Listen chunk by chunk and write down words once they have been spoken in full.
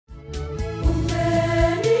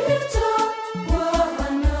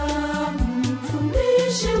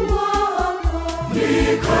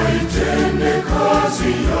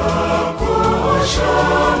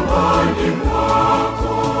shambani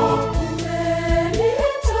mwako.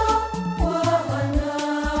 Umeniita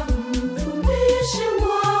Bwana mtumishi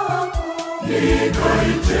wako,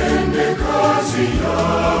 nikaitende kazi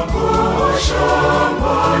yako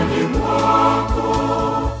shambani mwako.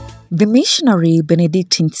 The Missionary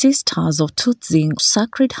Benedictine Sisters of Tutzing,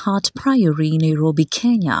 Sacred Heart Priory, Nairobi,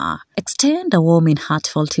 Kenya, extend a warm and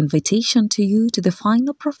heartfelt invitation to you to the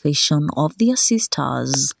final profession of their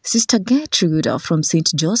sisters. Sister Gertrude from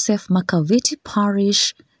St. Joseph Makaveti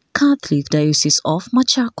Parish, Catholic Diocese of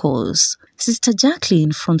Machakos. Sister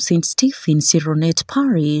Jacqueline from St. Stephen Sironet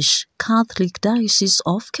Parish, Catholic Diocese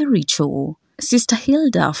of Kericho. Sister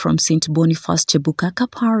Hilda from St. Boniface Chebukaka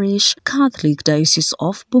Parish, Catholic Diocese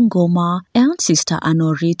of Bungoma, and Sister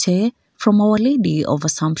Anorite from Our Lady of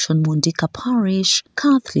Assumption Mundika Parish,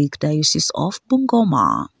 Catholic Diocese of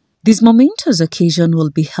Bungoma. This momentous occasion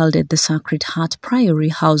will be held at the Sacred Heart Priory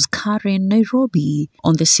House, Karen, Nairobi,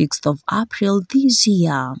 on the 6th of April this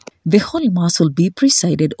year. The Holy Mass will be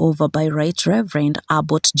presided over by Right Reverend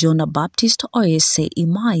Abbot Jonah Baptist Oese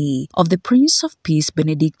Imai of the Prince of Peace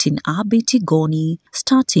Benedictine Abbey Tigoni,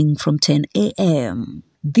 starting from 10 a.m.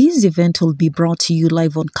 This event will be brought to you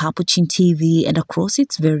live on Capuchin TV and across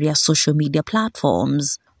its various social media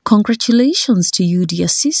platforms. Congratulations to you, dear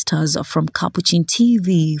sisters from Capuchin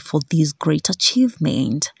TV, for this great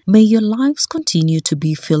achievement. May your lives continue to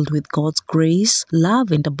be filled with God's grace,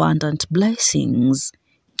 love, and abundant blessings.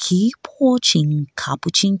 Keep watching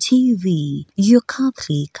Capuchin TV, your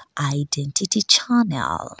Catholic identity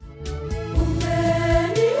channel.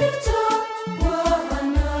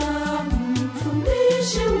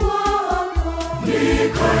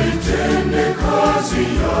 Nikaitende kazi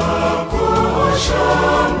yako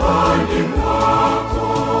shambani mwako.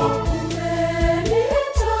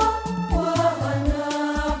 Umeniita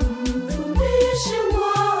Bwana mtumishi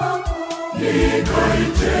wako,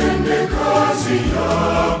 nikaitende kazi yako